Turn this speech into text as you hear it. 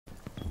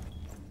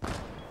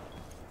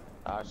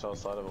Actual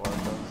side of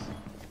Warcraft.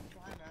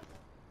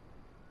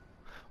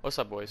 What's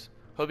up, boys?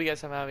 Hope you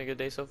guys have having a good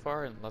day so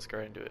far, and let's get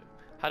right into it.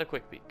 How to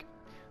quick peek.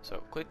 So,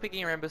 quick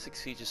peeking in Rainbow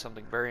Six Siege is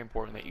something very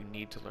important that you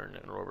need to learn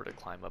in order to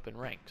climb up in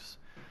ranks.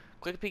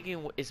 Quick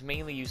peeking is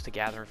mainly used to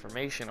gather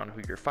information on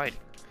who you're fighting.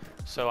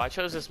 So I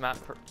chose this map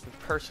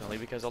personally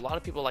because a lot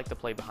of people like to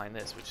play behind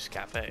this, which is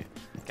Cafe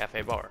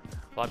Bar.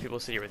 A lot of people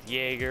sit here with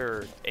Jaeger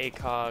or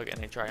ACOG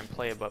and they try and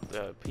play above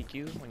the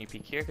PQ when you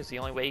peek here, because the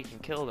only way you can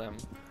kill them,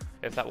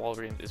 if that wall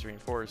is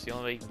reinforced, the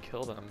only way you can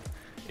kill them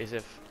is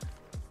if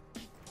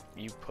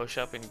you push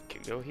up and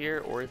go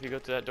here, or if you go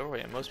to that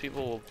doorway. And most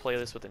people will play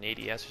this with an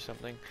ADS or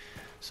something.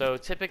 So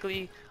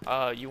typically,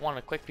 you want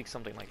to quick peek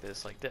something like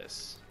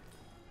this.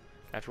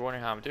 Now, if you're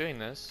wondering how I'm doing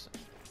this,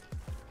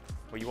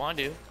 what you want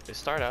to do is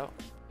start out,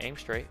 aim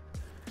straight,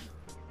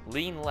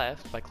 lean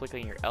left by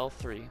clicking your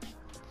L3,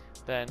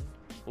 then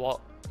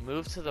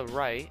move to the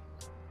right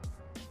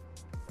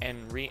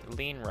and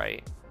lean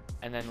right,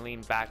 and then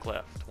lean back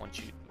left once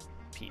you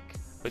peek.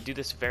 But do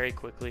this very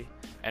quickly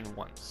and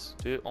once.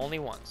 Do it only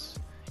once.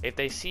 If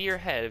they see your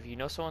head, if you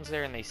know someone's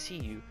there and they see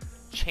you,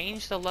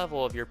 change the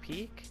level of your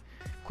peek,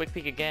 quick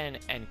peek again,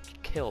 and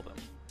kill them.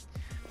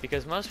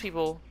 Because most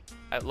people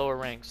at lower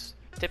ranks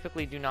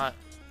typically do not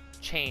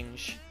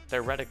change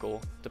their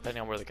reticle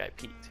depending on where the guy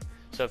peeked.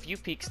 So if you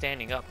peek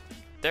standing up,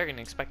 they're going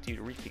to expect you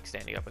to re-peek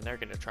standing up, and they're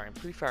going to try and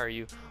pre-fire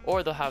you,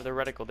 or they'll have their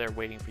reticle there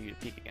waiting for you to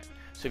peek again.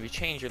 So if you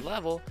change your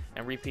level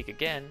and re-peek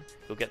again,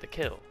 you'll get the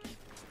kill.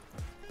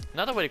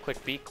 Another way to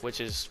quick peek,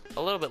 which is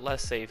a little bit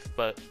less safe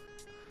but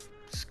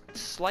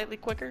slightly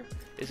quicker,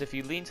 is if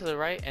you lean to the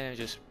right and then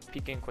just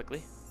peek in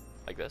quickly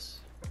like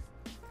this,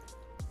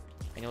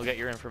 and you'll get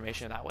your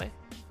information that way.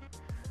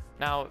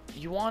 Now,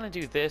 you want to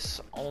do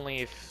this only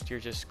if you're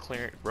just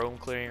roam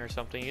clearing or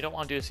something. You don't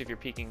want to do this if you're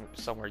peeking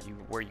somewhere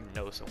where you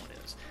know someone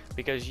is,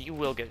 because you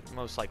will get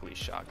most likely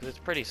shot, because it's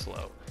pretty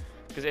slow.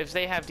 Because if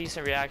they have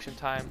decent reaction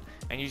time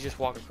and you just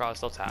walk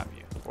across, they'll tap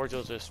you, or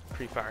they'll just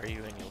pre-fire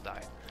you and you'll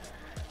die.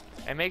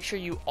 And make sure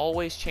you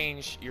always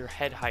change your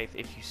head height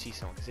if you see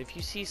someone, because if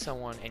you see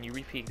someone and you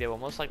re-peek, they will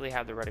most likely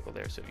have the reticle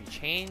there. So if you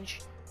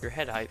change your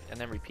head height and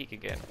then re-peek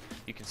again,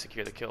 you can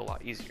secure the kill a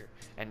lot easier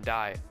and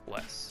die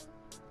less.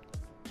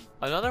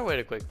 Another way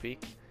to quick peek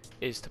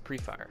is to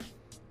pre-fire.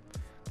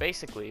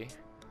 Basically,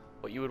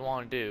 what you would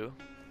want to do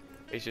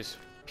is just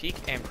peek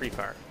and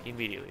pre-fire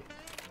immediately.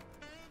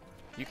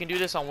 You can do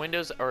this on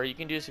Windows, or you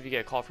can do this if you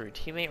get a call from your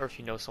teammate, or if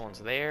you know someone's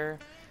there.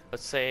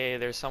 Let's say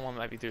there's someone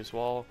might be through this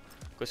wall.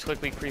 Just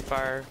quickly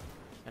pre-fire,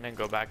 and then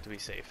go back to be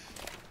safe.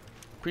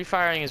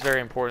 Pre-firing is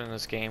very important in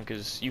this game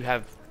because you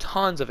have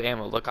tons of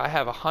ammo. Look, I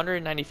have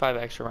 195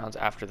 extra rounds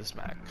after this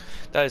mag.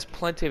 That is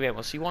plenty of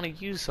ammo, so you want to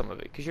use some of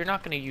it, because you're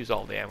not going to use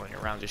all the ammo in your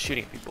round just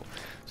shooting people.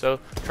 So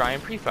try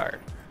and pre-fire.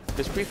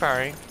 Because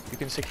pre-firing, you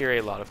can secure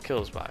a lot of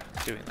kills by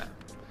doing that.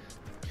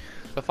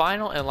 The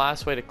final and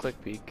last way to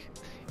quick peek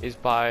is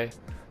by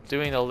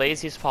doing the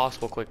laziest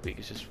possible quick peek.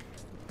 It's just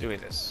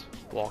doing this,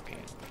 walking.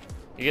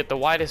 You get the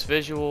widest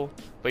visual,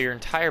 but your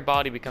entire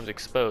body becomes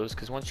exposed,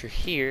 because once you're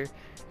here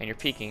and you're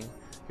peeking,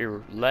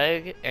 your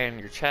leg and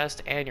your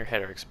chest and your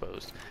head are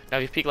exposed. Now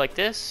if you peek like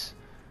this,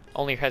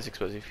 only your head's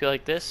exposed. If you feel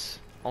like this,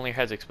 only your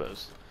head's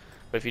exposed.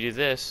 But if you do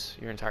this,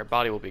 your entire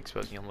body will be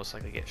exposed and you'll most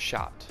likely get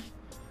shot.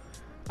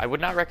 I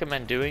would not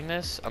recommend doing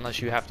this unless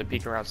you have to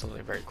peek around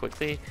something very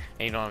quickly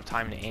and you don't have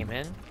time to aim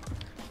in.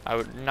 I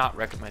would not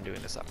recommend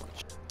doing this that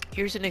much.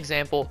 Here's an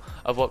example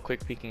of what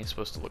quick peeking is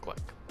supposed to look like.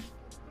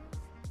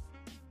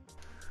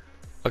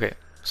 Okay,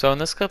 so in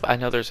this clip I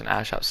know there's an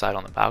Ash outside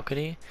on the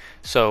balcony,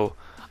 so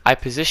I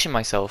position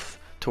myself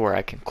to where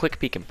I can quick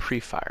peek and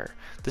pre-fire.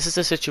 This is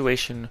a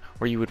situation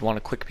where you would want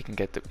to quick peek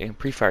and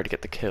pre-fire to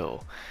get the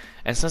kill.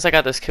 And since I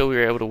got this kill, we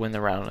were able to win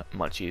the round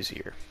much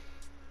easier.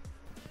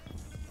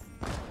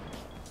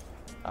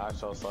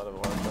 Actual side of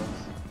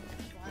Warcraft.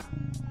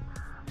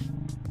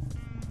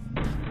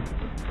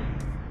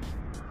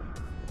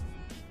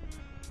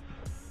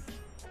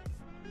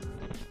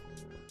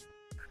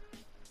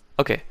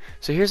 Okay,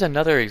 so here's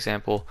another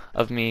example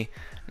of me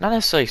not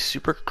necessarily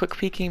super quick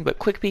peeking, but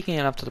quick peeking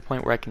enough to the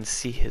point where I can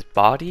see his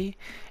body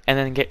and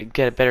then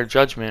get a better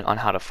judgment on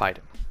how to fight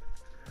him.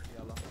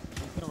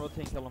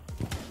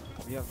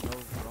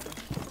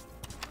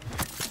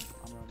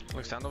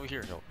 Look, stand over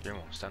here,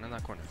 Guillermo. Stand in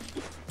that corner.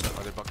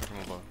 Oh, they're bucking from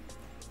above.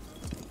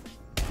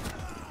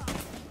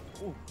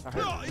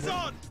 He's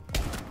on!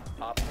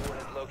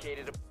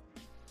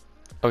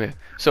 Okay,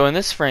 so in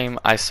this frame,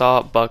 I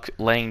saw Buck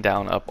laying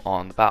down up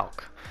on the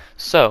balcony.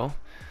 So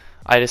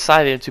I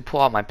decided to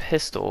pull out my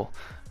pistol,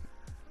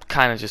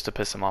 kind of just to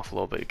piss him off a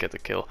little bit to get the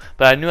kill.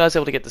 But I knew I was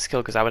able to get this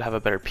kill because I would have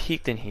a better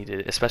peek than he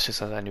did, especially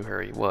since I knew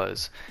where he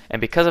was. And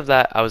because of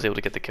that, I was able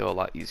to get the kill a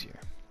lot easier.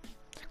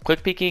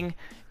 Quick peeking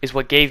is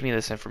what gave me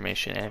this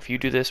information, and if you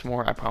do this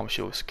more, I promise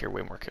you will secure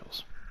way more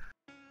kills.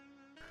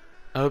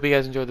 I hope you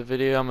guys enjoyed the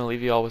video. I'm going to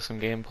leave you all with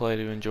some gameplay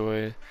to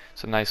enjoy.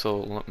 Some nice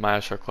little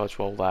Maestro clutch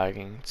while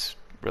lagging. It's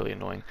really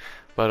annoying.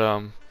 But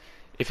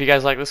if you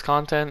guys like this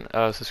content,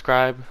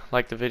 subscribe,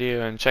 like the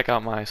video, and check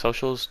out my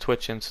socials,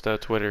 Twitch,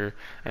 Insta, Twitter,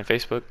 and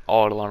Facebook,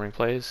 all at Alarming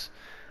Plays.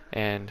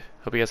 And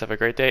hope you guys have a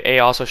great day. Hey,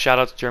 also shout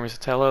out to Jeremy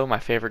Sotelo, my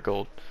favorite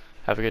gold.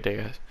 Have a good day,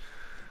 guys.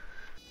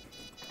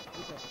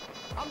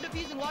 I'm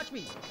defusing, watch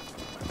me.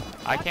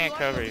 I can't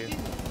cover you.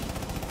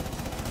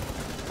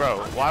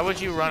 Bro, why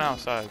would you run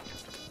outside?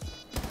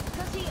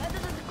 Because he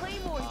edited the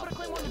claymore. He put a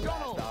claymore in the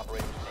drone hole.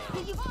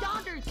 Hey, you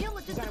dodgers, kill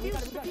it. Just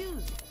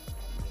defuse.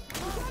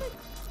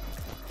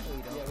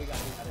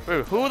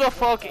 Bro, who the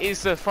fuck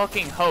is the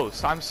fucking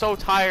host? I'm so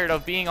tired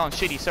of being on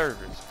shitty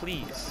servers.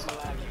 Please.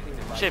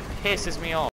 Shit pisses me off.